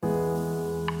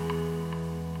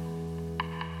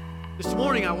This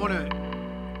morning, I want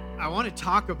to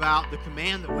talk about the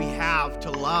command that we have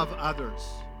to love others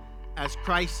as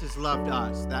Christ has loved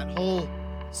us. That whole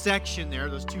section there,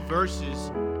 those two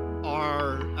verses,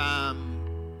 are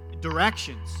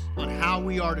directions on how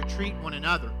we are to treat one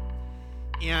another.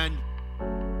 And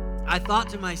I thought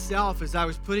to myself as I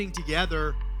was putting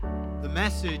together the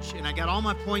message, and I got all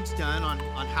my points done on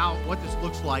what this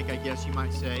looks like, I guess you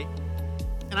might say.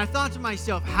 And I thought to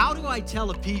myself, how do I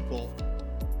tell a people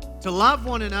to love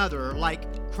one another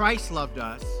like Christ loved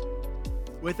us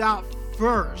without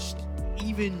first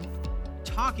even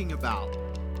talking about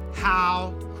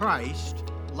how Christ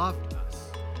loved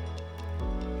us?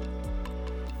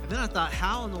 And then I thought,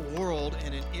 how in the world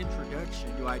in an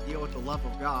introduction do I deal with the love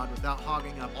of God without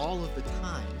hogging up all of the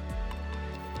time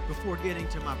before getting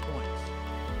to my points?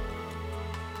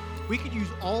 We could use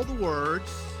all the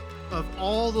words of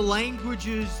all the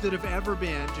languages that have ever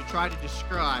been to try to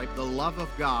describe the love of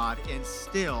God and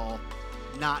still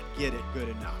not get it good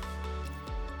enough.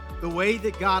 The way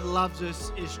that God loves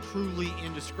us is truly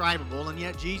indescribable, and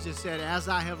yet Jesus said, as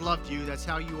I have loved you, that's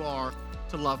how you are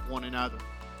to love one another.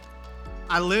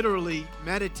 I literally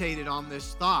meditated on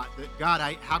this thought that God,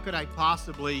 how could I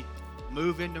possibly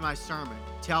move into my sermon,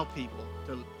 tell people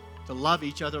to love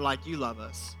each other like you love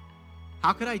us?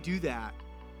 How could I do that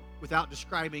without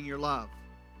describing your love?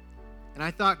 And I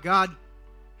thought, God,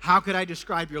 how could I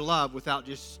describe your love without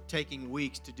just taking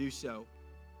weeks to do so?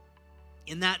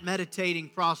 In that meditating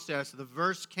process, the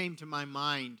verse came to my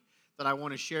mind that I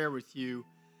want to share with you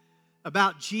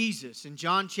about Jesus. In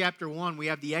John chapter 1, we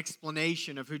have the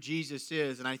explanation of who Jesus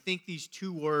is, and I think these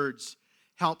two words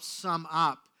help sum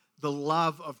up the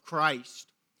love of Christ.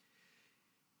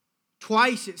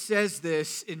 Twice it says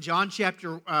this in John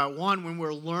chapter 1 when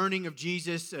we're learning of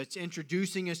Jesus. It's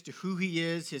introducing us to who he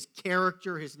is, his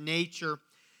character, his nature.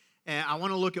 And I want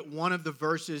to look at one of the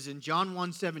verses. In John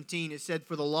 1:17, it said,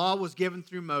 "For the law was given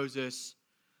through Moses,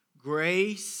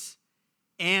 grace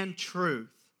and truth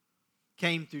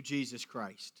came through Jesus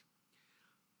Christ."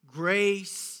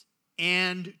 Grace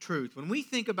and truth. When we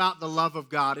think about the love of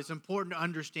God, it's important to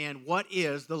understand what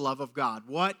is the love of God.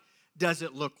 What does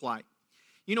it look like?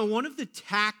 You know, one of the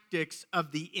tactics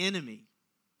of the enemy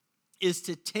is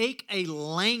to take a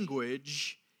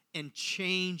language and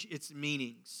change its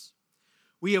meanings.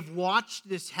 We have watched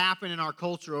this happen in our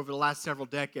culture over the last several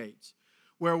decades,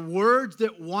 where words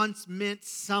that once meant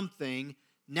something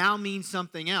now mean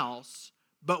something else,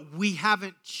 but we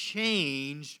haven't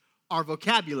changed our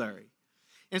vocabulary.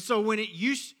 And so when it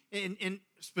used, and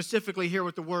specifically here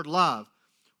with the word love,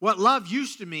 what love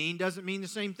used to mean doesn't mean the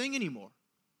same thing anymore.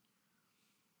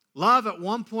 Love at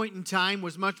one point in time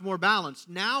was much more balanced.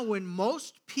 Now when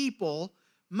most people,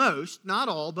 not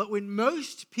all, but when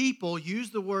most people use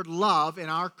the word love in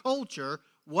our culture,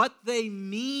 what they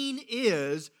mean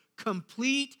is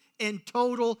complete and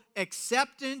total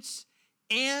acceptance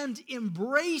and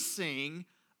embracing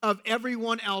of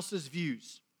everyone else's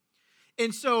views.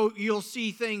 And so you'll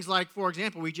see things like, for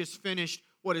example, we just finished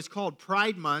what is called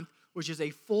Pride Month, which is a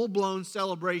full-blown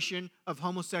celebration of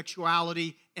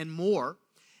homosexuality and more.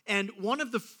 And one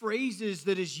of the phrases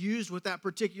that is used with that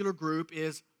particular group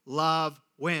is love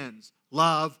wins.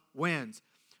 Love wins.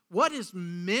 What is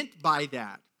meant by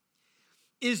that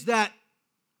is that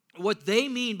what they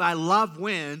mean by love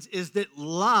wins is that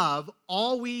love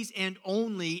always and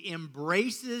only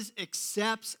embraces,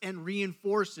 accepts, and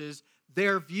reinforces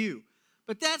their view.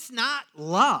 But that's not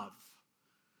love.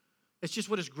 It's just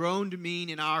what it's grown to mean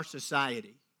in our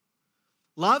society.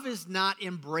 Love is not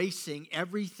embracing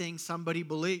everything somebody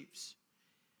believes.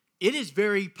 It is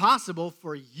very possible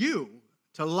for you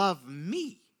to love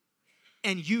me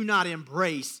and you not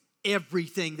embrace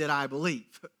everything that I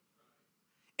believe.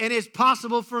 And it's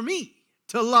possible for me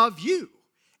to love you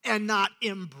and not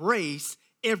embrace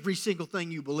every single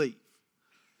thing you believe.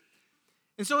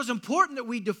 And so it's important that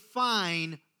we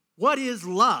define what is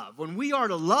love. When we are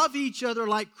to love each other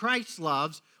like Christ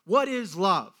loves, what is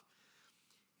love?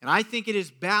 And I think it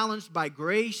is balanced by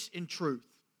grace and truth.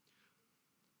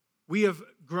 We have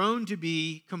grown to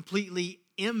be completely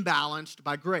imbalanced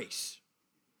by grace.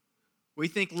 We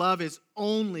think love is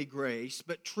only grace,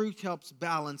 but truth helps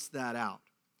balance that out.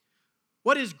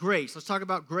 What is grace? Let's talk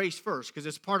about grace first, because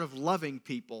it's part of loving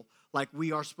people like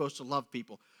we are supposed to love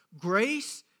people.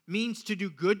 Grace means to do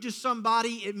good to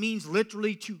somebody. It means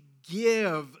literally to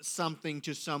give something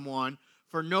to someone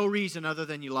for no reason other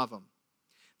than you love them.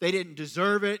 They didn't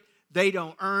deserve it. They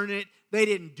don't earn it. They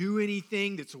didn't do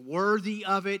anything that's worthy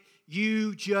of it.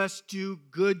 You just do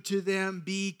good to them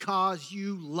because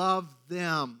you love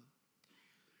them.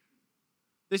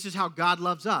 This is how God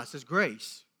loves us, as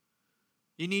grace.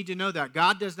 You need to know that.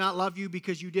 God does not love you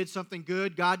because you did something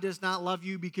good. God does not love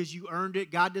you because you earned it.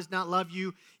 God does not love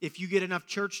you if you get enough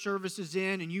church services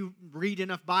in and you read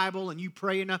enough Bible and you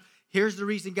pray enough. Here's the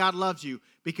reason God loves you.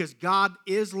 Because God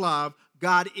is love,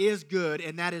 God is good,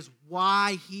 and that is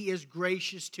why He is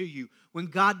gracious to you. When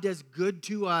God does good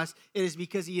to us, it is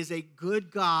because He is a good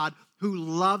God who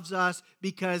loves us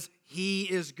because He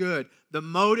is good. The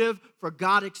motive for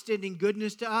God extending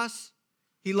goodness to us,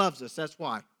 He loves us. That's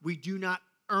why. We do not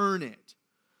earn it.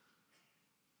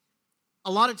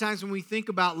 A lot of times when we think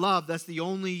about love, that's the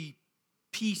only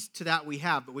piece to that we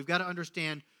have. But we've got to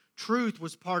understand truth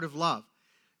was part of love.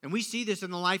 And we see this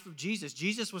in the life of Jesus.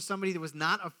 Jesus was somebody that was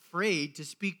not afraid to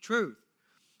speak truth.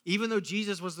 Even though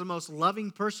Jesus was the most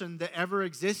loving person that ever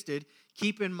existed,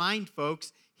 keep in mind,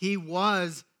 folks, He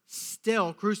was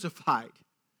still crucified.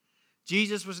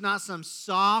 Jesus was not some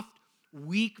soft,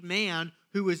 weak man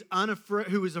who was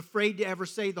afraid to ever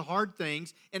say the hard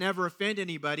things and ever offend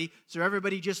anybody, so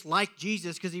everybody just liked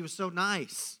Jesus because He was so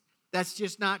nice. That's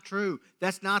just not true.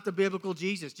 That's not the biblical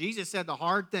Jesus. Jesus said the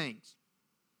hard things.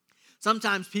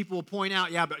 Sometimes people will point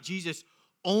out, yeah, but Jesus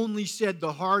only said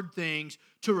the hard things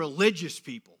to religious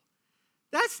people.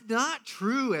 That's not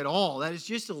true at all. That is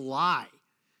just a lie.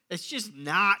 It's just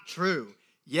not true.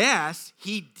 Yes,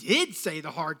 He did say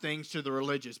the hard things to the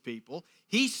religious people.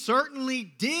 He certainly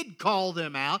did call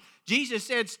them out. Jesus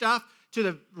said stuff to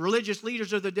the religious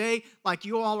leaders of the day like,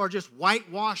 you all are just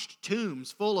whitewashed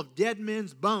tombs full of dead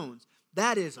men's bones.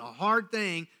 That is a hard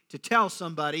thing to tell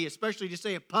somebody, especially to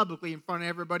say it publicly in front of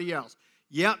everybody else.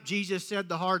 Yep, Jesus said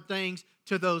the hard things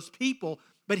to those people,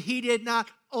 but He did not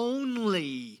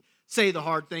only say the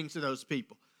hard things to those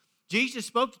people. Jesus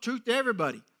spoke the truth to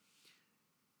everybody.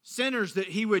 Sinners that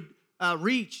He would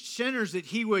reach, sinners that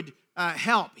He would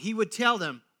help, He would tell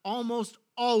them almost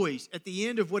always at the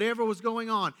end of whatever was going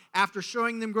on, after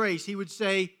showing them grace, He would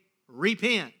say,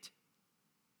 repent.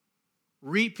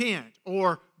 Repent,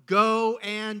 or go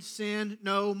and sin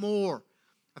no more.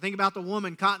 I think about the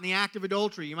woman caught in the act of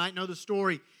adultery. You might know the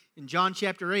story in John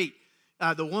chapter 8.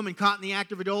 The woman caught in the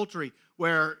act of adultery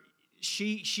where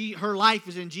her life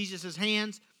is in Jesus'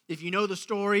 hands. If you know the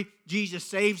story, Jesus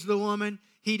saves the woman.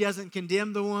 He doesn't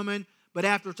condemn the woman. But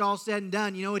after it's all said and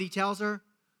done, you know what He tells her?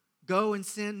 Go and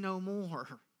sin no more.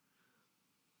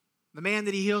 The man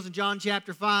that He heals in John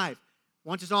chapter 5,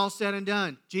 once it's all said and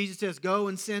done, Jesus says, go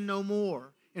and sin no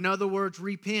more. In other words,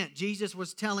 repent. Jesus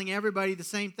was telling everybody the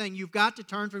same thing. You've got to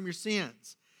turn from your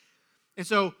sins. And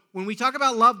so when we talk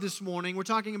about love this morning, we're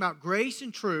talking about grace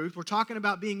and truth. We're talking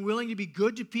about being willing to be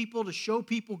good to people, to show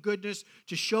people goodness,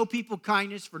 to show people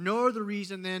kindness for no other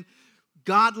reason than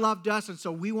God loved us, and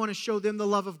so we want to show them the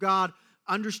love of God.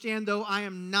 Understand, though, I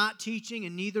am not teaching,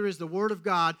 and neither is the Word of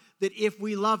God, that if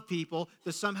we love people,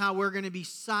 that somehow we're going to be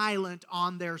silent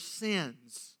on their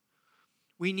sins.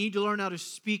 We need to learn how to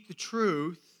speak the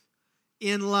truth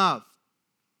in love.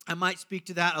 I might speak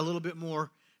to that a little bit more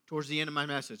towards the end of my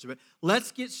message. But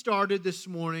let's get started this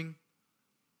morning.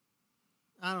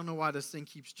 I don't know why this thing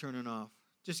keeps turning off.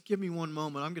 Just give me one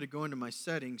moment. I'm going to go into my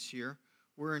settings here.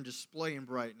 We're in display and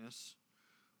brightness.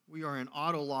 We are in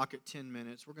auto lock at 10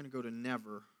 minutes. We're going to go to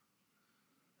never.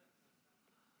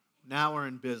 Now we're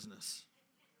in business.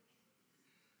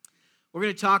 We're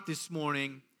going to talk this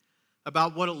morning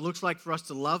about what it looks like for us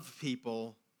to love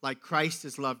people like Christ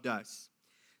has loved us.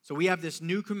 So we have this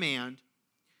new command.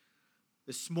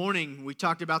 This morning we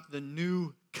talked about the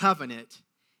new covenant.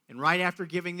 And right after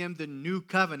giving them the new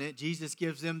covenant, Jesus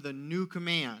gives them the new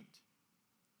command.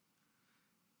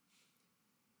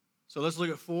 So let's look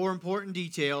at 4 important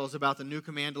details about the new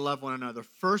command to love one another.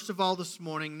 First of all, this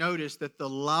morning, notice that the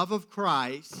love of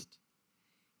Christ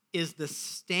is the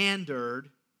standard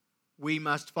we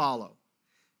must follow.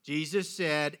 Jesus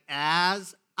said,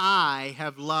 as I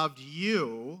have loved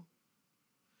you,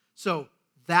 so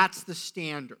that's the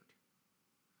standard.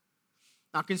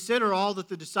 Now consider all that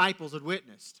the disciples had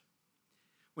witnessed.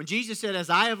 When Jesus said, as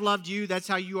I have loved you, that's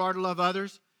how you are to love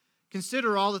others,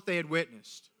 consider all that they had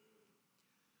witnessed.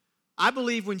 I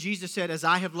believe when Jesus said, as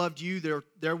I have loved you,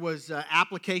 there was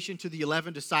application to the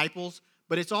 11 disciples,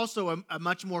 but it's also a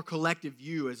much more collective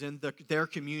view, as in their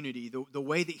community, the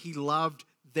way that He loved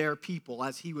their people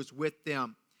as He was with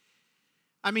them.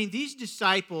 I mean, these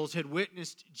disciples had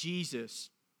witnessed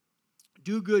Jesus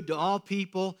do good to all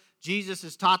people. Jesus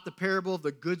has taught the parable of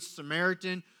the Good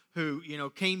Samaritan who,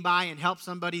 came by and helped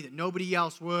somebody that nobody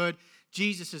else would.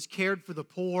 Jesus has cared for the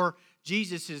poor.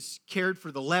 Jesus has cared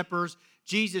for the lepers.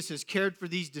 Jesus has cared for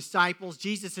these disciples.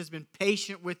 Jesus has been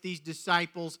patient with these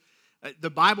disciples.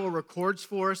 The Bible records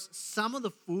for us some of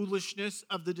the foolishness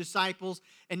of the disciples,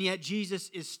 and yet Jesus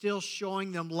is still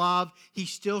showing them love. He's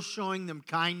still showing them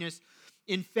kindness.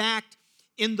 In fact,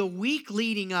 in the week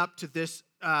leading up to this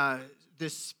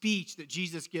speech that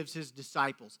Jesus gives his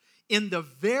disciples, in the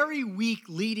very week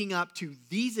leading up to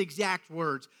these exact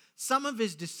words, some of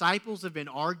his disciples have been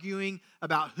arguing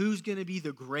about who's going to be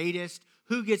the greatest,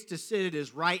 who gets to sit at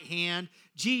his right hand.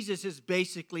 Jesus has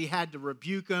basically had to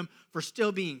rebuke them for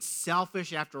still being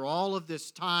selfish after all of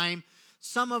this time.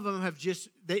 Some of them have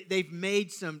they've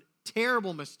made some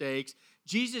terrible mistakes.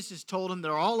 Jesus has told them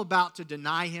they're all about to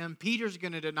deny him. Peter's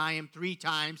going to deny him 3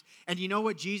 times. And you know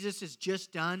what Jesus has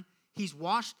just done? He's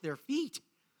washed their feet.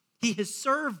 He has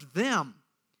served them.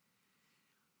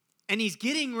 And he's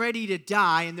getting ready to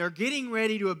die, and they're getting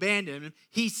ready to abandon him.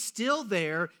 He's still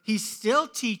there. He's still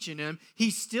teaching them.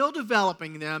 He's still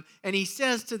developing them. And he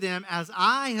says to them, as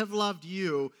I have loved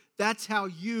you, that's how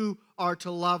you are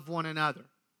to love one another.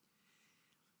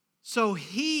 So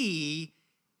he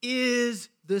is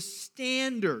the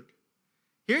standard.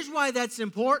 Here's why that's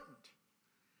important.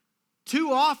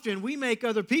 Too often, we make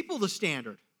other people the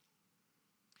standard.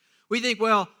 We think,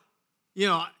 well, you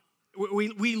know,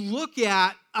 we look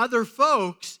at other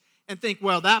folks and think,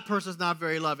 well, that person's not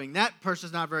very loving. That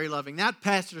person's not very loving. That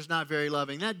pastor's not very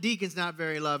loving. That deacon's not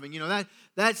very loving. You know,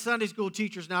 that Sunday school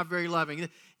teacher's not very loving.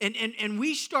 And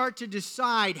we start to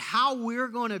decide how we're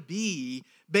going to be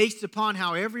based upon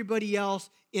how everybody else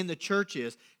in the church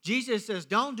is. Jesus says,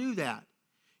 don't do that.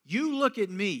 You look at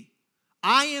me.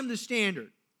 I am the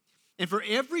standard. And for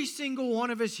every single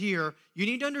one of us here, you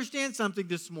need to understand something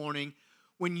this morning.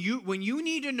 When you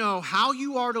need to know how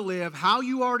you are to live, how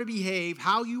you are to behave,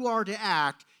 how you are to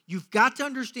act, you've got to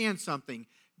understand something.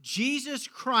 Jesus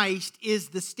Christ is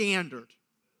the standard.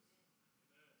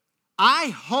 I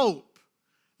hope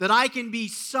that I can be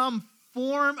some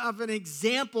form of an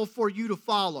example for you to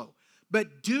follow.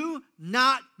 But do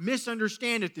not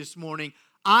misunderstand it this morning.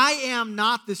 I am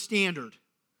not the standard.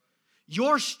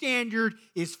 Your standard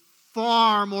is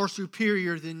far more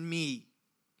superior than me.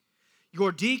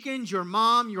 Your deacons, your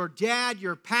mom, your dad,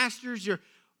 your pastors,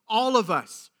 all of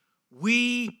us,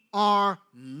 we are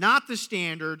not the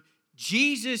standard.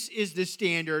 Jesus is the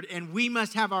standard, and we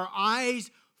must have our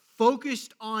eyes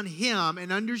focused on him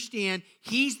and understand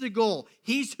he's the goal.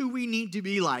 He's who we need to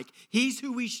be like. He's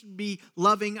who we should be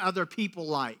loving other people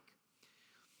like.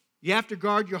 You have to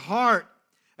guard your heart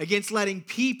against letting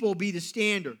people be the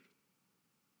standard.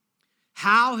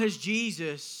 How has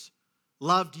Jesus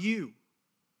loved you?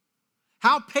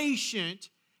 How patient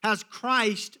has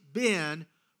Christ been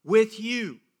with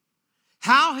you?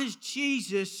 How has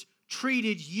Jesus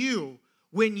treated you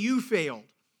when you failed?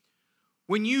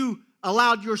 When you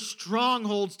allowed your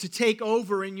strongholds to take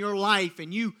over in your life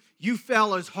and you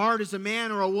fell as hard as a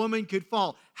man or a woman could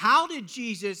fall. How did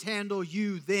Jesus handle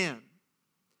you then?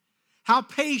 How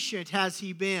patient has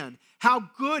he been? How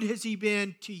good has he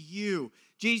been to you?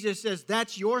 Jesus says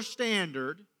that's your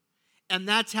standard, and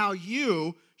that's how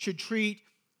you should treat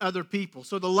other people.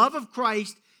 So the love of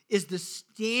Christ is the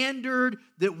standard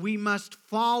that we must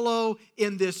follow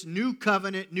in this new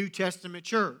covenant, New Testament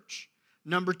church.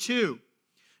 Number 2,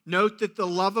 note that the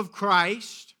love of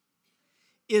Christ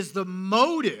is the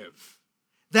motive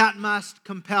that must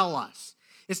compel us.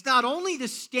 It's not only the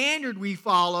standard we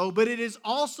follow, but it is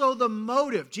also the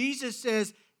motive. Jesus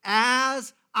says,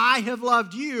 as I have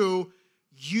loved you,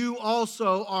 you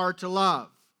also are to love.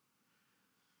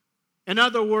 In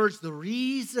other words, the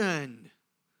reason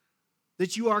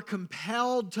that you are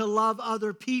compelled to love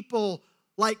other people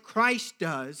like Christ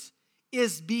does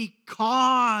is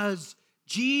because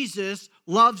Jesus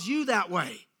loves you that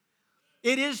way.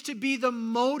 It is to be the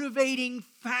motivating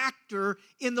factor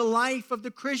in the life of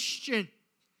the Christian.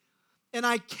 And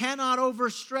I cannot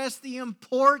overstress the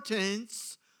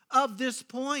importance of this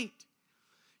point.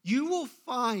 You will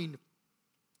find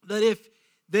that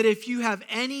if you have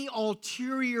any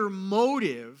ulterior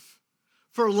motive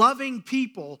for loving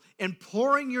people and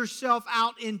pouring yourself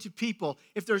out into people,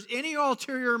 if there's any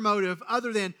ulterior motive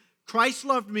other than Christ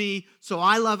loved me, so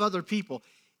I love other people,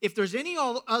 if there's any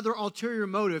other ulterior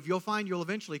motive, you'll find you'll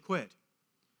eventually quit.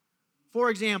 For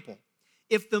example,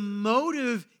 if the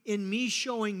motive in me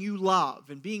showing you love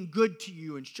and being good to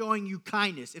you and showing you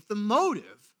kindness, if the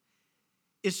motive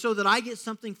is so that I get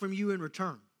something from you in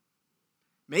return,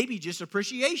 maybe just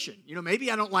appreciation. Maybe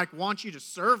I don't want you to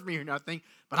serve me or nothing,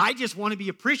 but I just want to be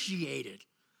appreciated.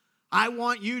 I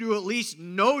want you to at least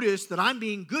notice that I'm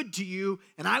being good to you,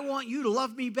 and I want you to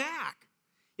love me back.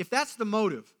 If that's the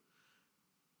motive,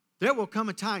 there will come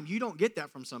a time you don't get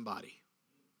that from somebody.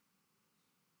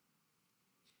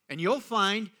 And you'll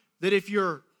find that if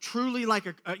you're truly like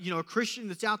a Christian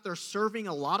that's out there serving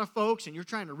a lot of folks, and you're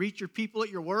trying to reach your people at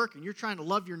your work, and you're trying to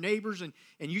love your neighbors, and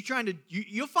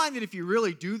you'll find that if you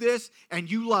really do this and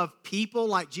you love people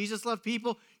like Jesus loved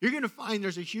people, you're going to find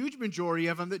there's a huge majority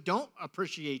of them that don't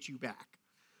appreciate you back.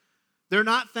 They're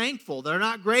not thankful. They're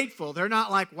not grateful. They're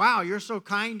not like, wow, you're so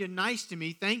kind and nice to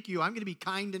me. Thank you. I'm going to be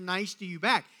kind and nice to you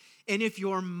back. And if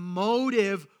your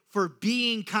motive for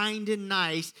being kind and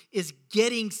nice is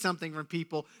getting something from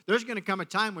people, there's going to come a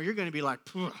time where you're going to be like,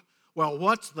 well,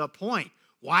 what's the point?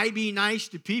 Why be nice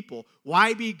to people?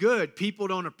 Why be good? People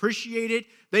don't appreciate it.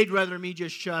 They'd rather me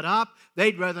just shut up.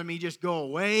 They'd rather me just go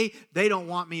away. They don't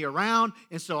want me around,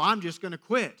 and so I'm just going to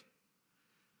quit.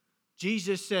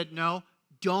 Jesus said, no,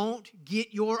 don't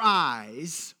get your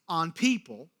eyes on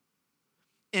people,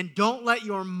 and don't let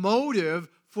your motive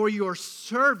for your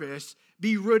service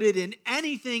be rooted in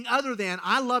anything other than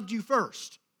I loved you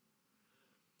first.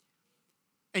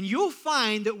 And you'll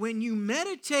find that when you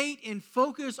meditate and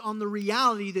focus on the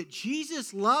reality that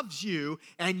Jesus loves you,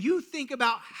 and you think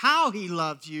about how he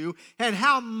loves you and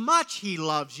how much he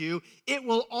loves you, it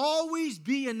will always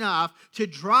be enough to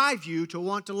drive you to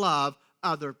want to love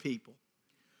other people.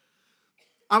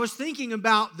 I was thinking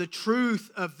about the truth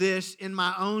of this in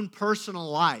my own personal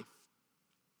life.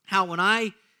 How when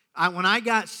I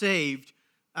got saved,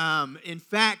 in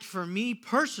fact, for me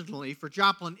personally, for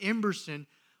Joplin Emberson,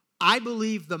 I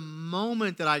believe the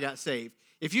moment that I got saved,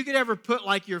 if you could ever put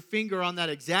like your finger on that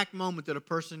exact moment that a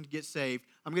person gets saved,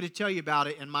 I'm going to tell you about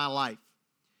it in my life.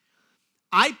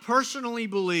 I personally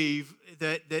believe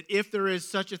that if there is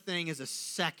such a thing as a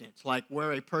second, like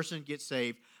where a person gets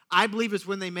saved, I believe it's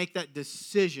when they make that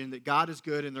decision that God is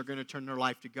good and they're going to turn their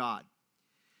life to God.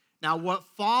 Now, what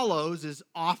follows is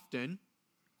often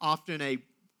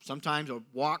sometimes a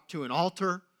walk to an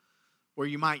altar where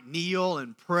you might kneel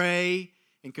and pray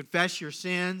and confess your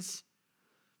sins.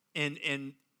 And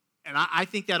I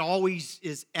think that always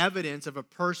is evidence of a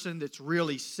person that's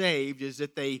really saved, is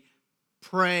that they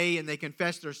pray and they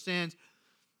confess their sins.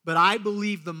 But I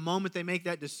believe the moment they make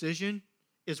that decision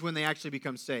is when they actually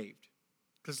become saved.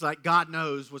 Because like God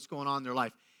knows what's going on in their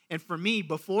life. And for me,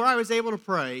 before I was able to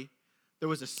pray, there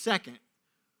was a second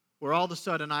where all of a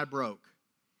sudden I broke.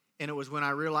 And it was when I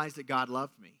realized that God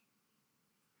loved me.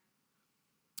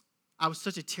 I was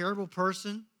such a terrible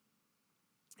person.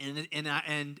 And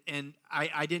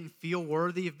I didn't feel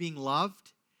worthy of being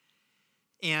loved.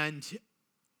 And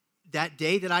that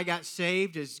day that I got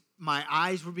saved, as my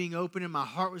eyes were being opened and my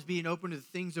heart was being opened to the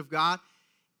things of God,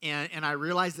 and I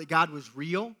realized that God was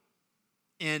real.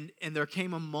 And there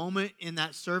came a moment in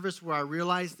that service where I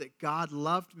realized that God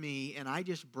loved me, and I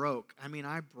just broke.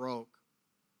 I broke.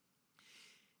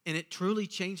 And it truly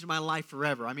changed my life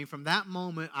forever. From that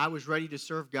moment, I was ready to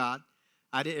serve God.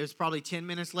 It was probably 10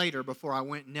 minutes later before I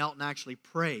went and knelt and actually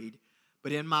prayed.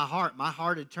 But in my heart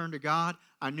had turned to God.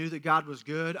 I knew that God was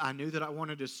good. I knew that I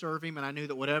wanted to serve him, and I knew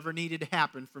that whatever needed to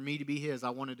happen for me to be his,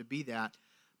 I wanted to be that.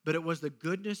 But it was the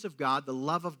goodness of God, the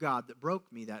love of God that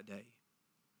broke me that day.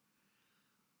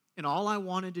 And all I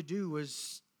wanted to do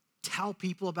was tell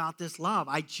people about this love.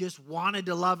 I just wanted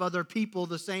to love other people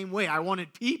the same way. I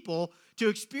wanted people to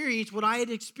experience what I had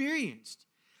experienced.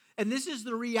 And this is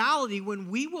the reality.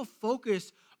 When we will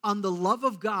focus on the love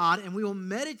of God and we will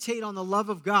meditate on the love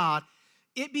of God,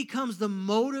 it becomes the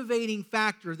motivating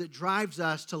factor that drives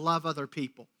us to love other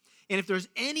people. And if there's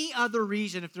any other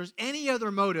reason, if there's any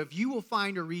other motive, you will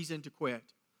find a reason to quit.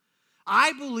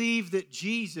 I believe that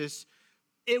Jesus,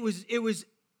 it was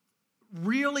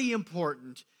really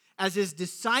important as his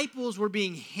disciples were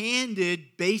being handed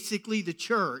basically the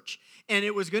church, and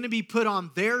it was going to be put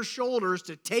on their shoulders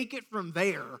to take it from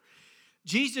there.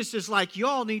 Jesus is like,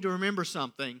 y'all need to remember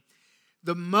something.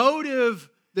 The motive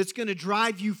that's going to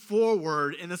drive you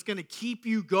forward and that's going to keep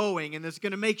you going and that's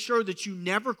going to make sure that you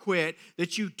never quit,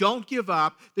 that you don't give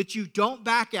up, that you don't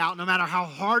back out no matter how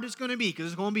hard it's going to be, because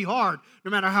it's going to be hard.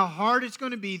 No matter how hard it's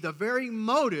going to be, the very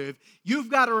motive you've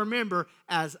got to remember,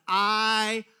 as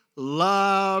I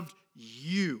loved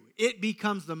you. It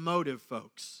becomes the motive,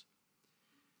 folks.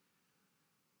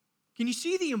 Can you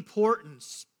see the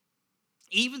importance,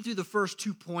 even through the first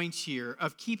 2 points here,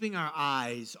 of keeping our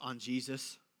eyes on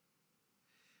Jesus?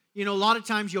 A lot of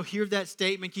times you'll hear that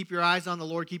statement, keep your eyes on the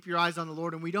Lord, keep your eyes on the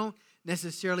Lord, and we don't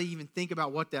necessarily even think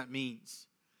about what that means.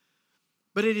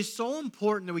 But it is so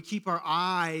important that we keep our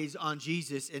eyes on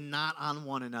Jesus and not on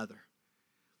one another.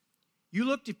 You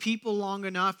look to people long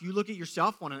enough, you look at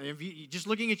yourself long enough, just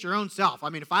looking at your own self.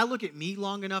 If I look at me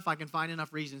long enough, I can find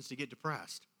enough reasons to get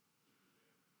depressed.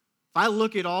 If I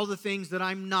look at all the things that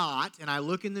I'm not, and I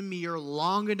look in the mirror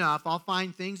long enough, I'll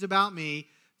find things about me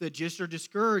that just are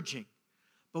discouraging.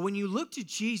 But when you look to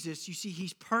Jesus, you see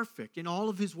he's perfect in all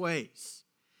of his ways.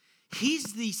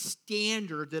 He's the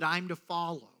standard that I'm to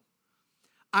follow.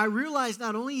 I realize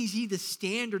not only is he the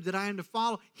standard that I am to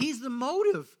follow, he's the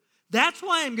motive. That's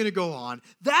why I'm going to go on.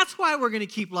 That's why we're going to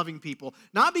keep loving people.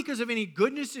 Not because of any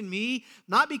goodness in me,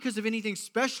 not because of anything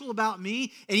special about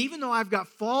me. And even though I've got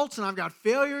faults and I've got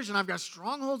failures and I've got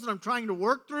strongholds that I'm trying to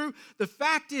work through, the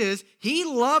fact is he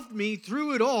loved me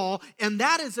through it all, and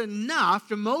that is enough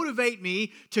to motivate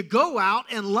me to go out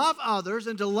and love others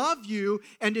and to love you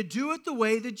and to do it the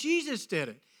way that Jesus did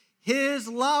it. His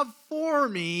love for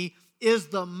me is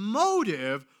the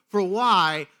motive for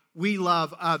why we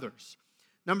love others.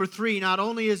 Number 3, not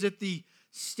only is it the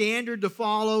standard to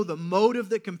follow, the motive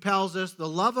that compels us, the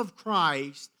love of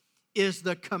Christ is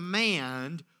the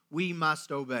command we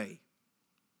must obey.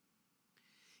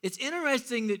 It's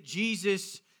interesting that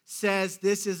Jesus says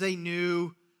this is a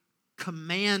new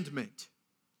commandment.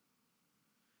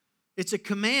 It's a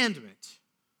commandment.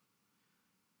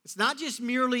 It's not just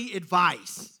merely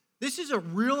advice. This is a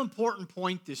real important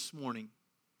point this morning.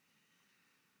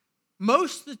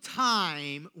 Most of the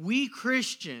time, we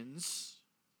Christians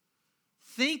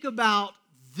think about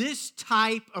this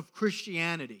type of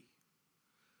Christianity.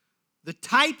 The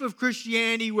type of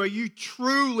Christianity where you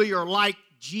truly are like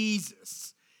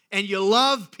Jesus and you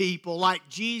love people like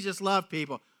Jesus loved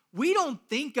people. We don't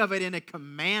think of it in a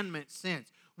commandment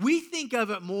sense. We think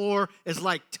of it more as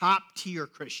like top-tier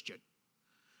Christian.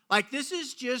 Like this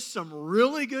is just some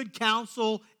really good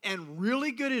counsel and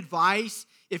really good advice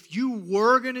if you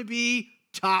were going to be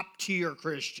top-tier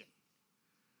Christian.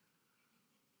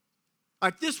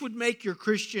 Like this would make your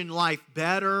Christian life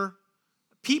better.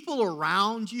 People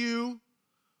around you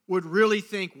would really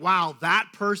think, wow, that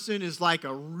person is like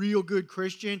a real good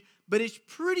Christian. But it's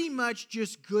pretty much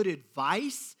just good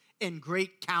advice and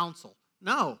great counsel.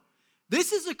 No,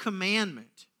 this is a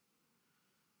commandment.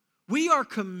 We are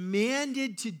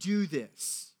commanded to do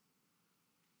this.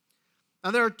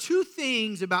 Now, there are two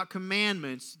things about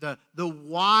commandments, the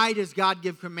why does God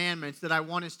give commandments, that I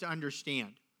want us to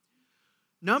understand.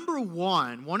 Number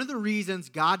one of the reasons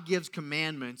God gives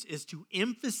commandments is to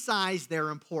emphasize their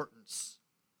importance.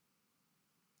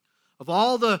 Of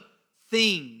all the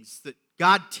things that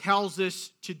God tells us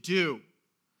to do,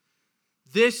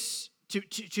 this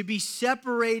to be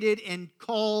separated and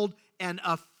called an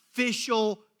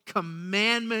official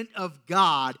commandment of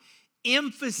God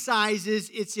emphasizes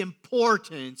its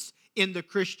importance in the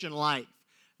Christian life.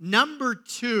 Number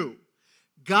 2,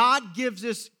 God gives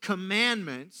us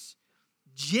commandments,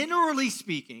 generally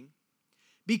speaking,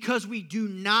 because we do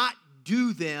not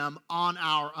do them on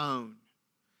our own.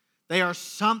 They are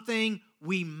something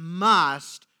we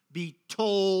must be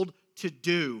told to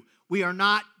do. We are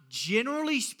not,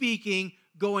 generally speaking,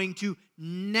 going to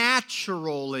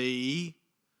naturally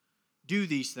do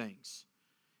these things.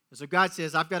 And so God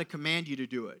says, I've got to command you to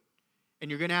do it. And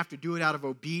you're going to have to do it out of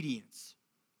obedience.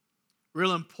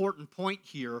 Real important point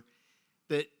here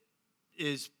that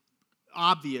is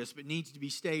obvious but needs to be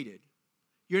stated.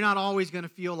 You're not always going to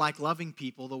feel like loving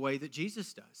people the way that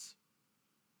Jesus does.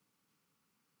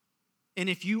 And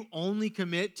if you only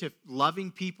commit to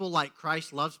loving people like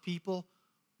Christ loves people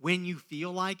when you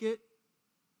feel like it,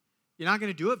 you're not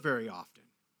going to do it very often.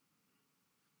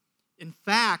 In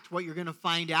fact, what you're going to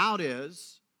find out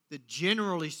is that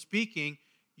generally speaking,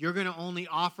 you're going to only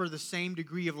offer the same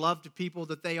degree of love to people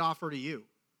that they offer to you.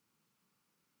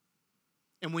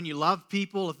 And when you love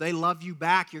people, if they love you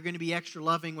back, you're going to be extra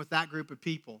loving with that group of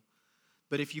people.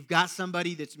 But if you've got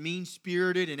somebody that's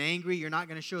mean-spirited and angry, you're not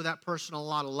going to show that person a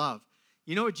lot of love.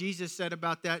 You know what Jesus said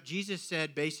about that? Jesus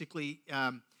said basically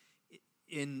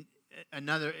in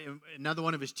another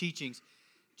one of his teachings,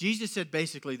 Jesus said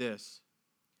basically this: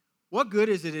 what good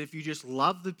is it if you just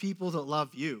love the people that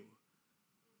love you?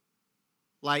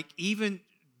 Like even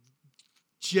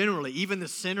generally, even the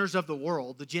sinners of the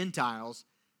world, the Gentiles,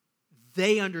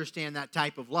 they understand that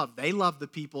type of love. They love the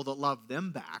people that love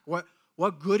them back.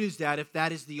 What good is that if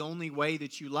that is the only way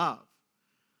that you love?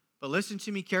 But listen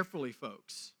to me carefully,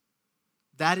 folks.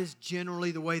 That is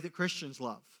generally the way that Christians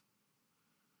love.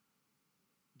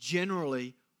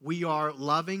 Generally, we are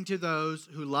loving to those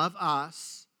who love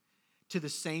us to the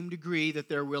same degree that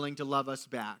they're willing to love us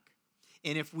back.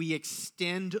 And if we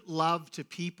extend love to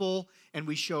people and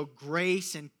we show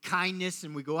grace and kindness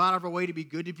and we go out of our way to be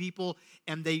good to people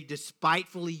and they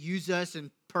despitefully use us and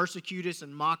persecute us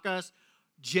and mock us,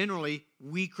 generally,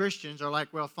 we Christians are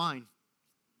like, well, fine.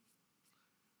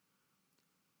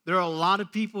 There are a lot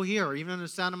of people here, even in the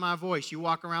sound of my voice, you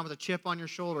walk around with a chip on your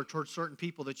shoulder towards certain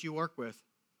people that you work with.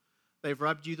 They've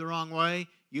rubbed you the wrong way.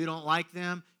 you don't like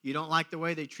them, you don't like the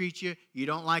way they treat you, you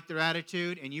don't like their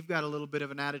attitude, and you've got a little bit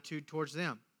of an attitude towards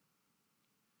them.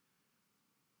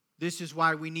 This is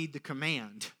why we need the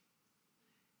command.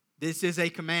 This is a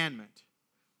commandment.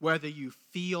 Whether you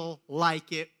feel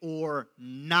like it or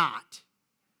not,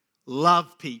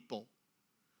 love people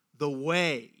the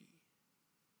way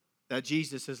that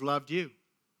Jesus has loved you.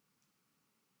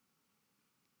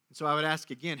 And so I would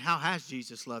ask again, how has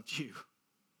Jesus loved you?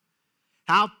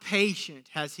 How patient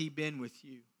has he been with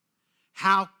you?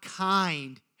 How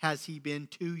kind has he been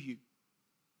to you?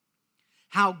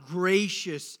 How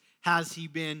gracious has he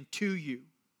been to you?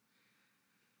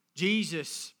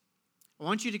 Jesus, I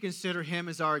want you to consider him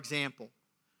as our example,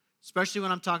 especially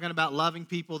when I'm talking about loving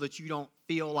people that you don't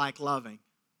feel like loving.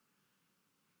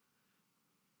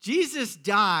 Jesus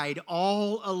died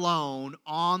all alone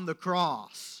on the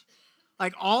cross.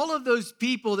 Like all of those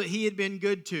people that he had been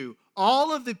good to,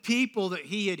 all of the people that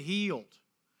he had healed.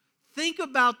 Think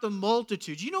about the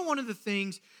multitudes. You know, one of the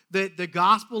things that the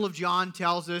Gospel of John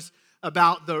tells us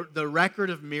about the record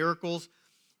of miracles,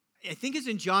 I think it's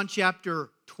in John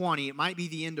chapter 20. It might be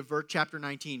the end of chapter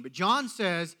 19. But John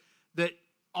says that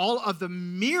all of the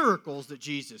miracles that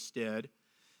Jesus did,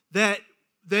 that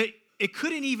it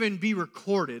couldn't even be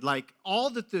recorded. Like all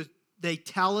that they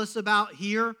tell us about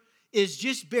here is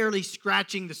just barely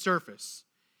scratching the surface.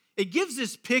 It gives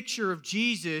this picture of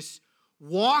Jesus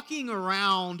walking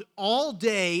around all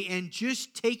day and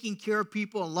just taking care of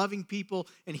people and loving people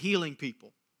and healing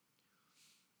people.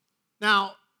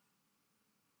 Now,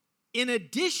 in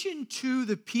addition to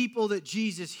the people that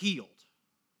Jesus healed,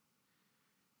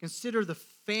 consider the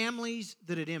families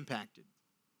that it impacted.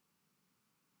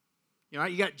 You know,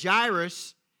 you got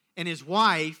Jairus and his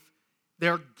wife.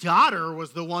 Their daughter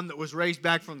was the one that was raised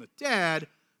back from the dead.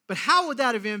 But how would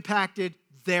that have impacted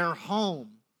their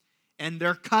home and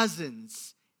their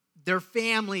cousins, their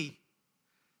family?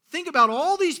 Think about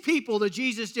all these people that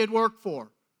Jesus did work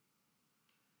for.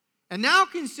 And now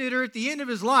consider at the end of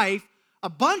his life, a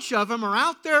bunch of them are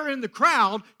out there in the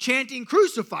crowd chanting,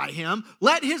 "Crucify him,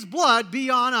 let his blood be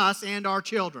on us and our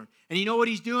children." And you know what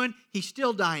he's doing? He's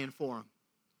still dying for them.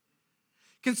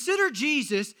 Consider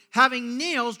Jesus having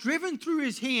nails driven through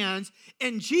his hands,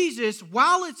 and Jesus,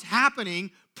 while it's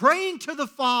happening, praying to the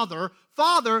Father,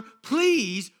 "Father,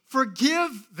 please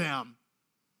forgive them,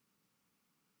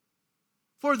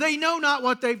 for they know not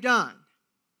what they've done."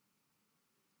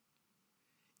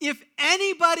 If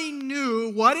anybody knew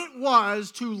what it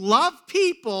was to love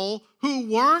people who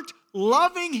weren't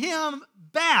loving him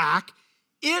back,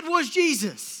 it was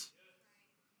Jesus.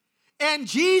 And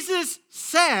Jesus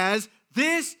says,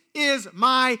 "This is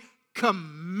my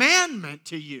commandment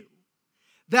to you,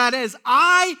 that as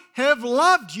I have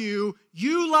loved you,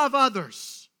 you love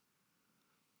others."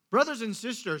 Brothers and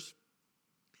sisters,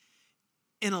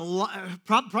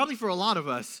 probably for a lot of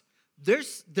us,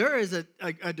 there is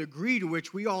a degree to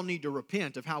which we all need to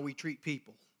repent of how we treat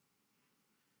people.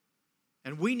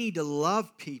 And we need to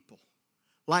love people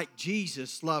like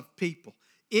Jesus loved people.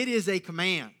 It is a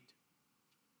command.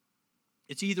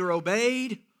 It's either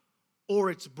obeyed or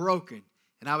it's broken.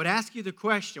 And I would ask you the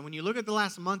question, when you look at the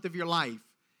last month of your life,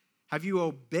 have you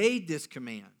obeyed this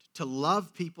command to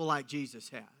love people like Jesus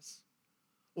has?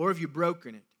 Or have you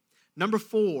broken it? Number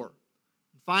 4,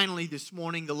 finally this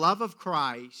morning, the love of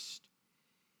Christ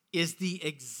is the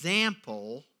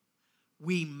example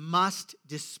we must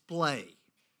display.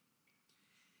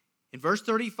 In verse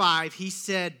 35, he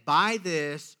said, "By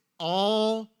this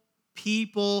all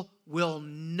people will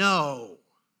know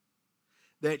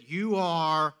that you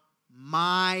are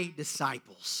my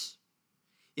disciples,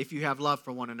 if you have love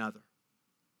for one another."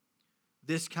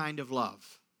 This kind of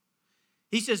love.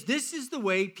 He says, this is the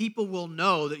way people will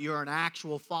know that you're an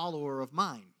actual follower of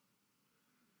mine.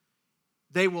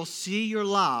 They will see your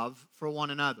love for one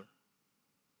another.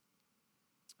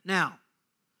 Now,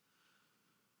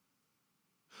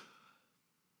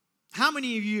 how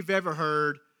many of you have ever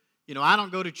heard, I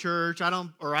don't go to church,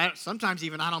 sometimes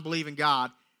even I don't believe in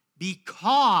God,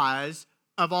 because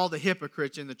of all the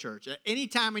hypocrites in the church? At any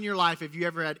time in your life, have you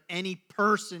ever had any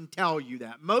person tell you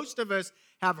that? Most of us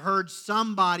have heard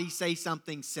somebody say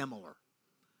something similar.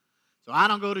 So I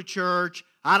don't go to church,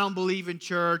 I don't believe in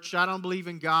church, I don't believe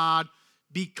in God,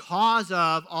 because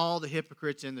of all the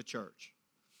hypocrites in the church.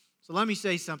 So let me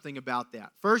say something about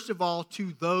that. First of all,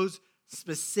 to those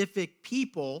specific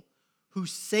people who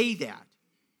say that,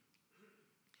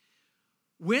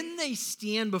 when they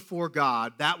stand before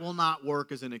God, that will not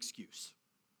work as an excuse.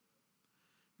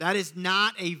 That is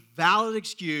not a valid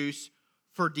excuse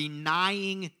for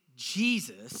denying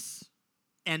Jesus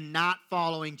and not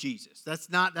following Jesus. That's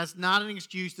not an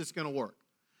excuse that's going to work.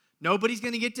 Nobody's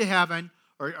going to get to heaven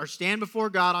or stand before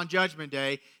God on Judgment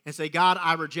Day and say, God,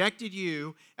 I rejected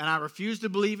you, and I refuse to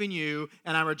believe in you,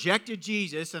 and I rejected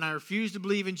Jesus, and I refuse to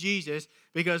believe in Jesus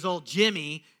because old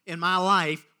Jimmy in my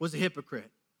life was a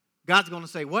hypocrite. God's going to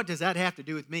say, what does that have to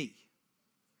do with me?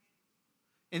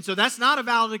 And so that's not a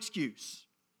valid excuse.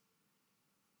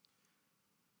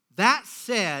 That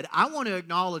said, I want to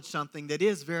acknowledge something that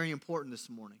is very important this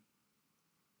morning.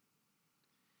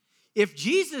 If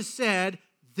Jesus said,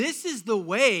 this is the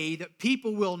way that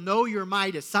people will know you're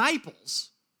my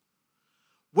disciples,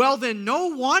 well, then no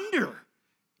wonder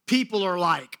people are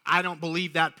like, I don't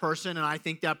believe that person and I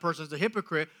think that person's a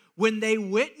hypocrite, when they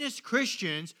witness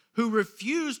Christians who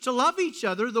refuse to love each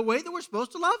other the way that we're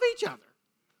supposed to love each other.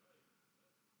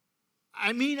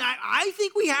 I mean, I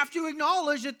think we have to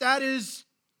acknowledge that that is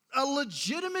a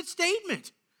legitimate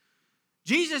statement.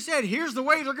 Jesus said, here's the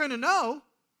way they're going to know.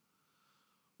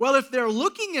 Well, if they're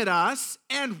looking at us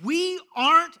and we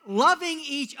aren't loving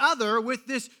each other with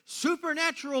this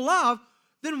supernatural love,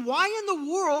 then why in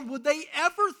the world would they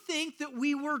ever think that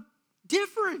we were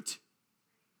different?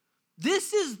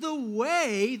 This is the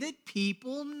way that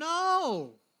people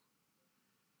know.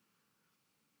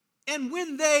 And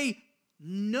when they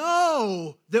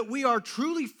know that we are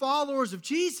truly followers of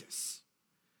Jesus,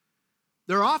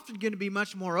 they're often going to be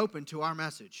much more open to our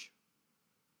message.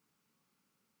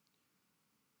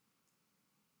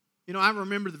 You know, I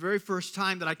remember the very first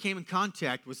time that I came in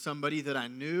contact with somebody that I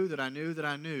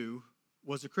knew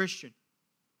was a Christian.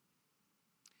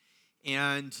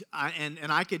 And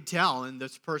I could tell in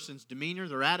this person's demeanor,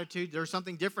 their attitude, there was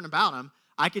something different about them.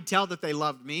 I could tell that they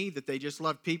loved me, that they just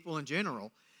loved people in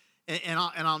general. And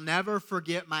I'll never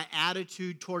forget my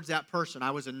attitude towards that person.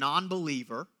 I was a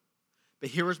non-believer, but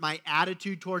here was my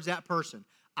attitude towards that person.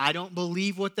 I don't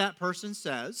believe what that person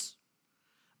says.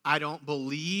 I don't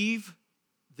believe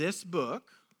this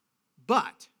book,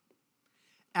 but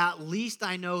at least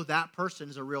I know that person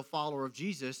is a real follower of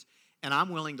Jesus, and I'm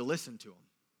willing to listen to him.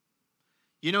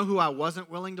 You know who I wasn't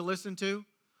willing to listen to?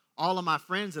 All of my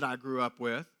friends that I grew up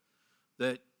with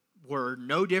that were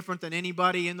no different than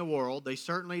anybody in the world. They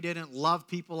certainly didn't love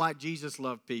people like Jesus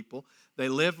loved people. They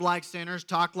lived like sinners,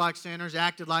 talked like sinners,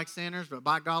 acted like sinners, but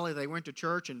by golly, they went to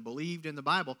church and believed in the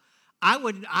Bible. I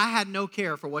had no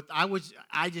care for what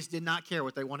I just did not care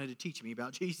what they wanted to teach me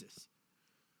about Jesus.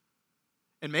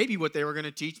 And maybe what they were going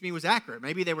to teach me was accurate.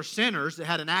 Maybe they were sinners that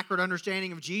had an accurate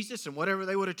understanding of Jesus, and whatever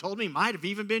they would have told me might have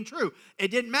even been true. It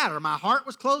didn't matter. My heart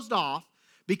was closed off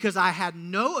because I had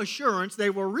no assurance they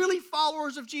were really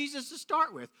followers of Jesus to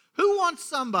start with. Who wants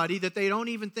somebody that they don't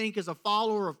even think is a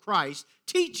follower of Christ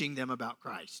teaching them about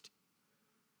Christ?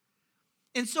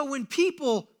 And so when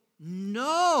people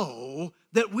know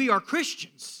that we are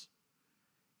Christians,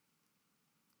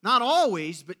 not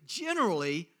always, but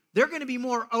generally, they're going to be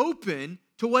more open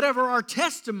to whatever our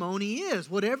testimony is,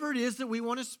 whatever it is that we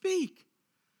want to speak.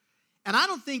 And I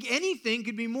don't think anything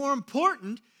could be more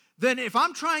important than if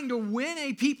I'm trying to win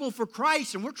a people for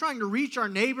Christ and we're trying to reach our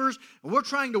neighbors and we're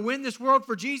trying to win this world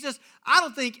for Jesus. I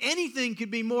don't think anything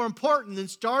could be more important than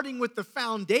starting with the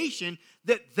foundation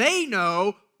that they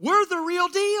know we're the real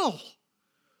deal.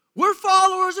 We're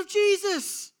followers of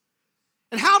Jesus.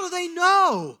 And how do they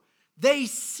know? They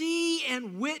see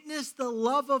and witness the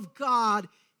love of God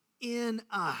in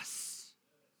us.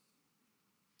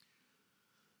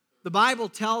 The Bible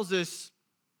tells us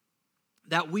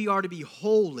that we are to be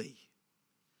holy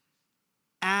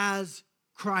as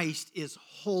Christ is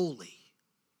holy.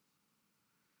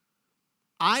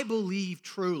 I believe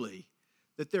truly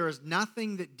that there is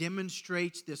nothing that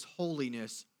demonstrates this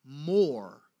holiness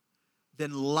more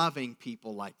than loving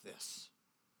people like this.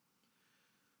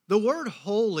 The word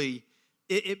holy,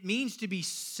 it means to be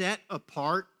set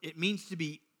apart. It means to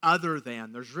be other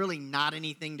than. There's really not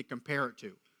anything to compare it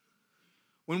to.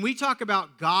 When we talk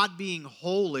about God being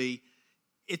holy,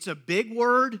 it's a big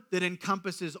word that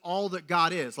encompasses all that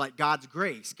God is, like God's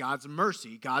grace, God's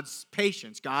mercy, God's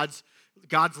patience, God's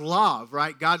love,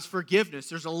 right? God's forgiveness.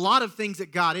 There's a lot of things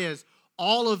that God is.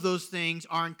 All of those things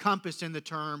are encompassed in the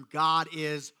term God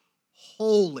is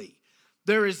holy.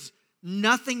 There is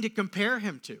nothing to compare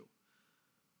him to.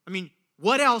 I mean,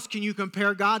 what else can you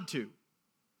compare God to?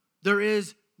 There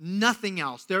is nothing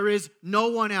else. There is no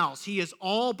one else. He is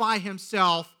all by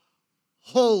himself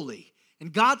holy.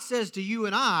 And God says to you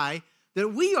and I that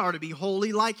we are to be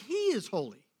holy like he is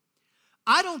holy.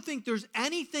 I don't think there's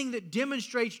anything that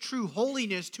demonstrates true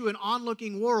holiness to an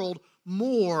onlooking world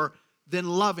more than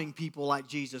loving people like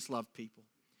Jesus loved people.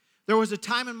 There was a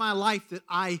time in my life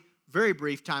very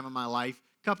brief time in my life,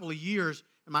 a couple of years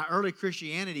in my early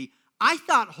Christianity, I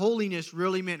thought holiness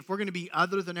really meant if we're going to be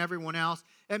other than everyone else,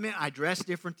 that meant I dress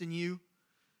different than you.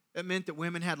 It meant that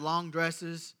women had long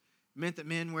dresses. It meant that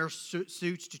men wear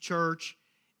suits to church.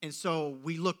 And so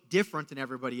we look different than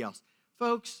everybody else.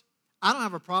 Folks, I don't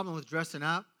have a problem with dressing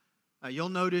up. You'll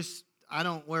notice I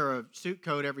don't wear a suit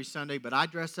coat every Sunday, but I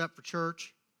dress up for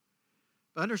church.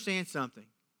 But understand something.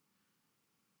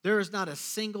 There is not a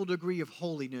single degree of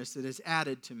holiness that is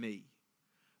added to me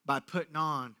by putting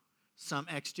on some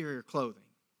exterior clothing.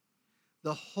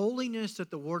 The holiness that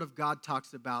the Word of God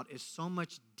talks about is so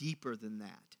much deeper than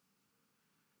that.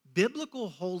 Biblical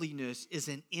holiness is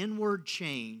an inward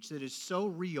change that is so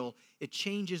real, it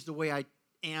changes the way I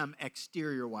am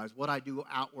exterior-wise, what I do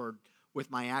outward with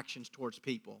my actions towards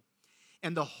people.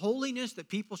 And the holiness that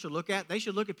people should look at, they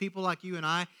should look at people like you and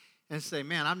I and say,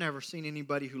 man, I've never seen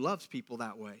anybody who loves people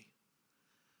that way.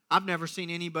 I've never seen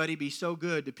anybody be so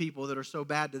good to people that are so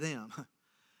bad to them.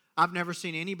 I've never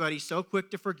seen anybody so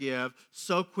quick to forgive,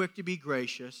 so quick to be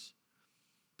gracious.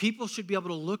 People should be able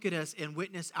to look at us and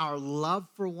witness our love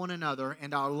for one another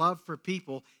and our love for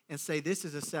people and say this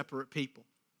is a separate people.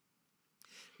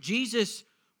 Jesus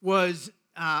was,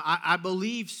 I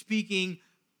believe, speaking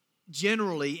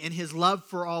generally in his love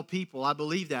for all people. I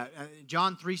believe that.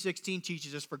 John 3:16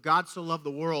 teaches us, for God so loved the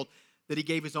world that he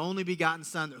gave his only begotten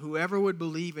Son, that whoever would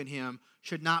believe in him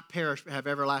should not perish but have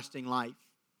everlasting life.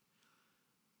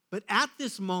 But at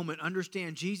this moment,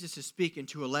 understand Jesus is speaking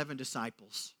to 11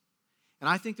 disciples. And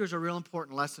I think there's a real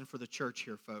important lesson for the church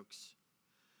here, folks.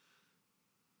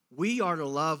 We are to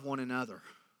love one another.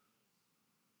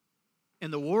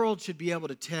 And the world should be able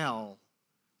to tell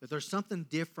that there's something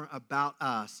different about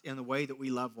us in the way that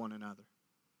we love one another.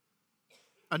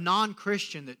 A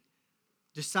non-Christian that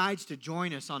decides to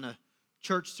join us on a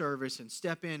church service and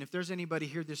step in, if there's anybody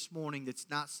here this morning that's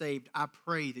not saved, I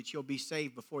pray that you'll be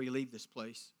saved before you leave this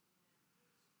place.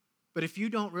 But if you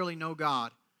don't really know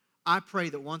God, I pray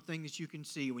that one thing that you can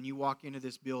see when you walk into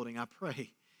this building, I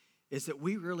pray, is that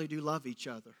we really do love each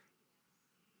other.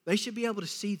 They should be able to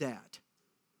see that.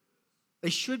 They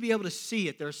should be able to see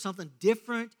it. There's something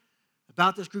different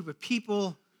about this group of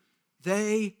people.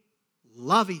 They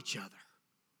love each other.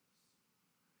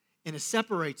 And it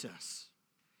separates us.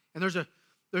 And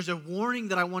there's a warning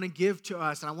that I want to give to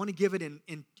us, and I want to give it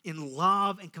in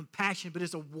love and compassion, but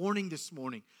it's a warning this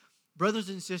morning. Brothers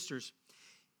and sisters,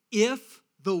 if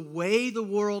the way the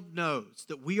world knows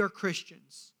that we are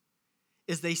Christians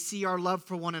is they see our love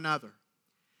for one another,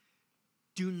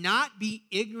 do not be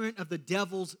ignorant of the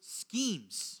devil's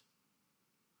schemes.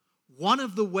 One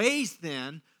of the ways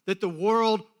then that the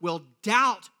world will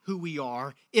doubt who we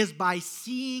are is by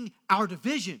seeing our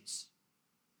divisions.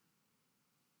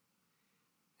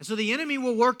 And so the enemy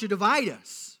will work to divide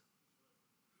us.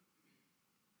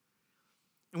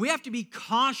 And we have to be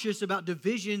cautious about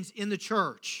divisions in the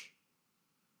church.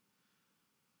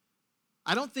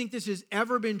 I don't think this has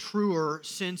ever been truer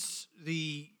since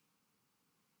the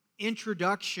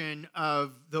introduction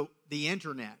of the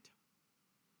internet.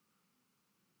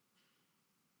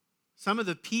 Some of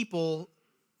the people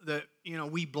that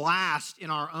we blast in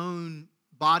our own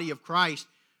body of Christ,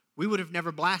 we would have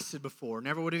never blasted before,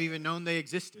 never would have even known they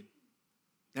existed,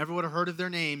 never would have heard of their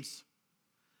names.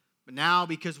 But now,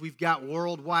 because we've got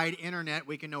worldwide internet,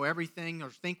 we can know everything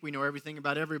or think we know everything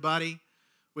about everybody.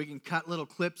 We can cut little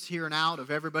clips here and out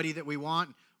of everybody that we want.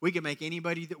 We can make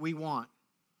anybody that we want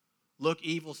look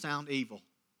evil, sound evil.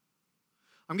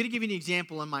 I'm going to give you an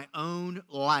example in my own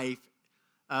life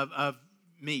of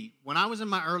me. When I was in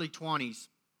my early 20s,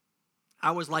 I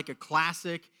was like a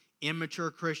classic immature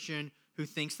Christian who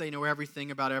thinks they know everything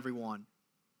about everyone.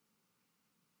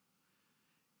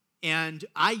 And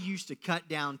I used to cut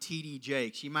down T.D.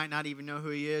 Jakes. You might not even know who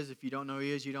he is. If you don't know who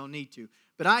he is, you don't need to.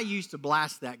 But I used to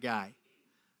blast that guy.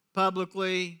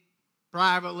 Publicly,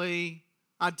 privately.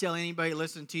 I'd tell anybody,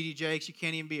 listen, T.D. Jakes, you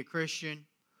can't even be a Christian.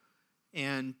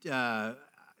 And the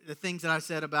things that I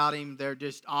said about him, they're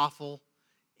just awful.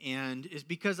 And it's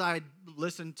because I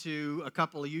listened to a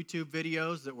couple of YouTube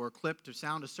videos that were clipped to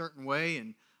sound a certain way,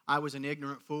 and I was an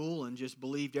ignorant fool and just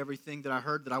believed everything that I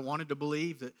heard that I wanted to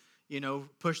believe, that,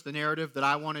 pushed the narrative that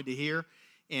I wanted to hear.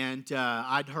 And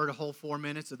I'd heard a whole 4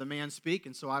 minutes of the man speak,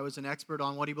 and so I was an expert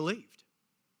on what he believed.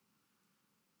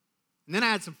 And then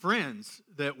I had some friends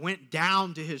that went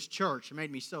down to his church. It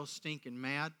made me so stinking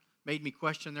mad, made me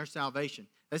question their salvation.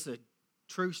 This is a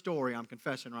true story I'm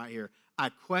confessing right here. I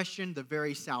questioned the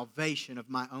very salvation of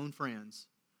my own friends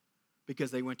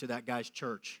because they went to that guy's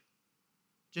church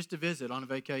just to visit on a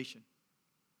vacation.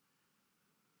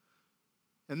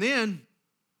 And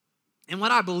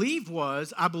what I believed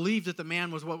that the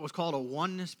man was what was called a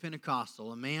oneness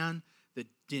Pentecostal, a man that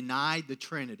denied the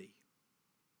Trinity.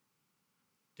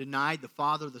 Denied the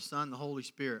Father, the Son, the Holy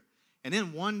Spirit. And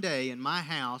then one day in my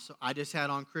house, I just had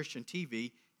on Christian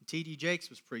TV, and T.D. Jakes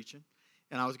was preaching,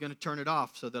 and I was going to turn it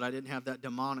off so that I didn't have that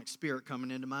demonic spirit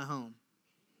coming into my home.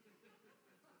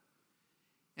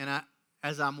 And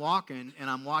as I'm walking and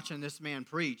I'm watching this man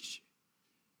preach,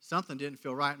 something didn't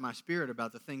feel right in my spirit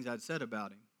about the things I'd said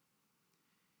about him.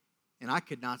 And I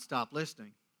could not stop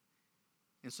listening.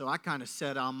 And so I kind of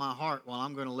set on my heart, well,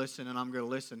 I'm going to listen and I'm going to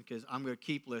listen because I'm going to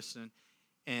keep listening.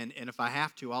 And if I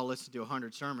have to, I'll listen to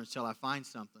 100 sermons till I find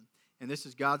something. And this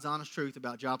is God's honest truth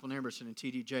about Joplin, Emberson, and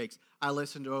T.D. Jakes. I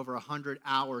listened to over 100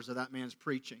 hours of that man's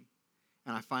preaching,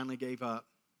 and I finally gave up.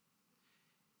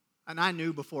 And I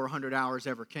knew before 100 hours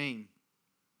ever came,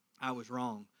 I was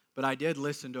wrong. But I did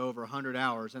listen to over 100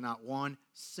 hours, and not one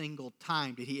single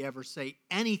time did he ever say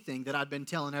anything that I'd been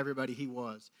telling everybody he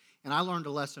was. And I learned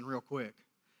a lesson real quick.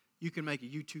 You can make a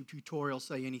YouTube tutorial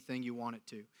say anything you want it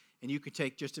to. And you can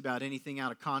take just about anything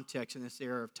out of context in this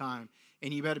era of time.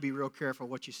 And you better be real careful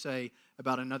what you say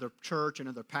about another church,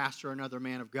 another pastor, another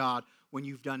man of God when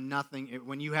you've done nothing,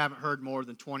 when you haven't heard more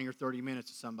than 20 or 30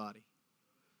 minutes of somebody.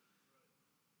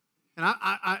 And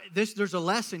there's a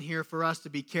lesson here for us to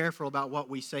be careful about what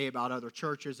we say about other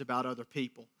churches, about other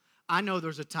people. I know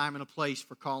there's a time and a place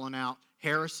for calling out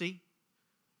heresy.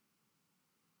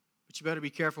 But you better be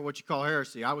careful what you call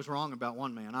heresy. I was wrong about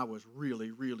one man. I was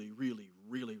really, really, really,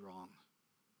 really wrong.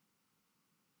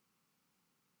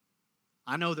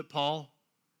 I know that Paul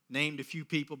named a few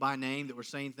people by name that were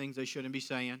saying things they shouldn't be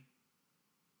saying.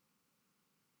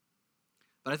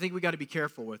 But I think we got to be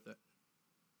careful with it.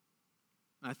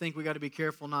 I think we got to be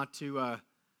careful not to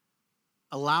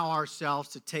allow ourselves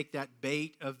to take that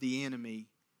bait of the enemy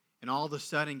and all of a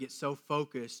sudden get so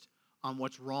focused on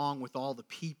what's wrong with all the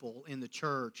people in the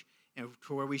church and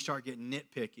to where we start getting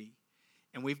nitpicky.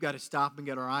 And we've got to stop and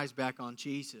get our eyes back on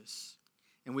Jesus.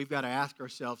 And we've got to ask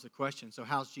ourselves the question, so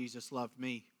how's Jesus loved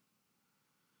me?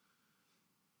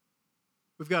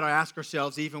 We've got to ask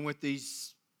ourselves, even with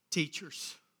these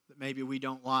teachers that maybe we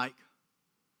don't like,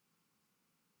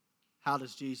 how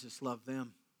does Jesus love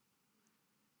them?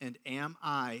 And am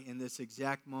I, in this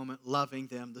exact moment, loving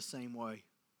them the same way?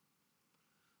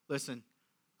 Listen,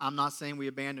 I'm not saying we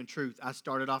abandon truth. I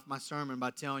started off my sermon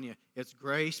by telling you it's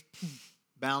grace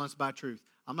balanced by truth.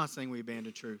 I'm not saying we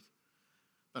abandon truth.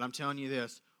 But I'm telling you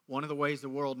this. One of the ways the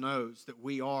world knows that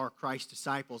we are Christ's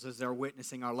disciples is they're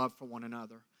witnessing our love for one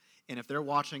another. And if they're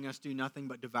watching us do nothing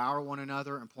but devour one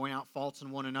another and point out faults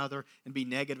in one another and be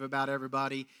negative about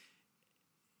everybody,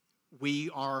 we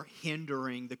are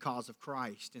hindering the cause of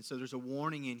Christ. And so there's a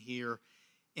warning in here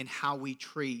in how we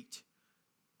treat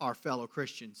our fellow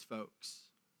Christians, folks.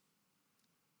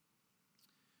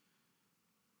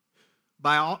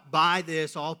 By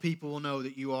this, all people will know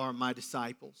that you are my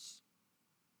disciples.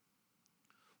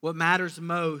 What matters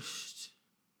most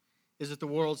is that the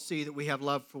world see that we have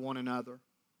love for one another.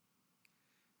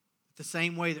 The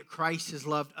same way that Christ has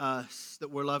loved us,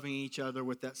 that we're loving each other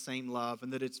with that same love,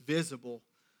 and that it's visible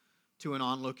to an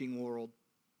onlooking world.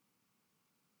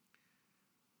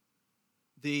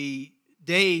 The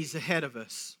days ahead of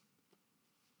us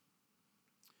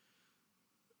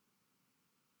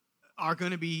are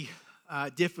going to be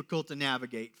difficult to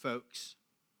navigate, folks.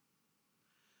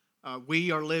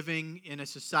 We are living in a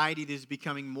society that is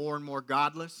becoming more and more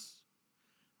godless.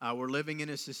 We're living in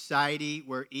a society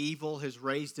where evil has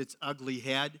raised its ugly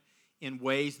head in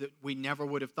ways that we never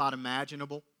would have thought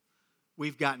imaginable.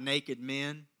 We've got naked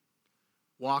men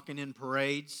walking in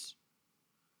parades,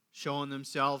 showing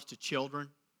themselves to children.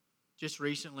 Just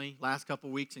recently, last couple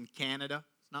of weeks in Canada,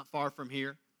 it's not far from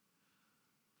here.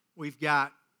 We've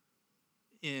got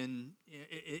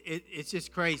it's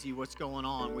just crazy what's going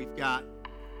on. We've got,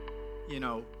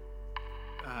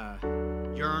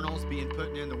 urinals being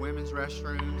put in the women's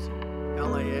restrooms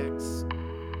in LAX,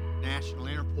 National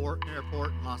Airport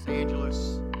in Los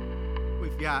Angeles.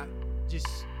 We've got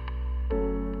just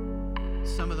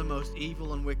some of the most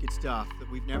evil and wicked stuff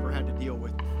that we've never had to deal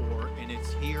with before, and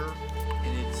it's here,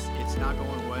 and it's not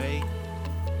going away.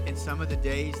 And some of the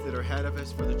days that are ahead of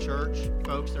us for the church,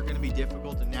 folks, they're going to be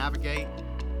difficult to navigate.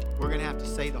 We're going to have to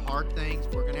say the hard things.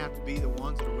 We're going to have to be the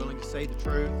ones that are willing to say the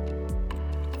truth.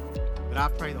 But I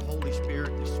pray the Holy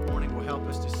Spirit this morning will help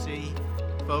us to see,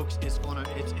 folks, it's going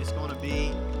to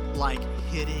be like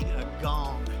hitting a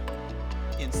gong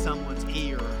in someone's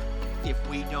ear if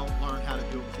we don't learn how to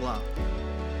do it with love.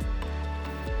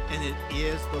 And it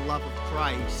is the love of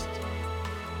Christ,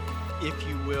 if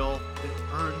you will,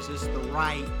 that earns us the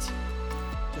right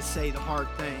to say the hard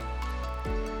thing.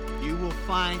 You will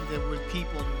find that when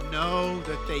people know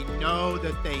that they know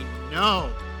that they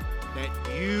know that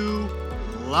you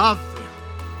love them,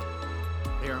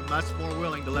 They are much more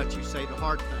willing to let you say the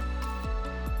hard thing.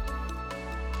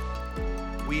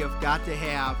 We have got to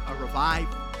have a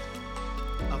revival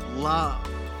of love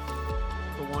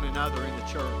for one another in the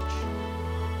church.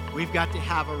 We've got to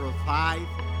have a revival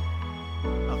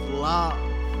of love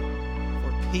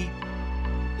for people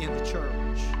in the church.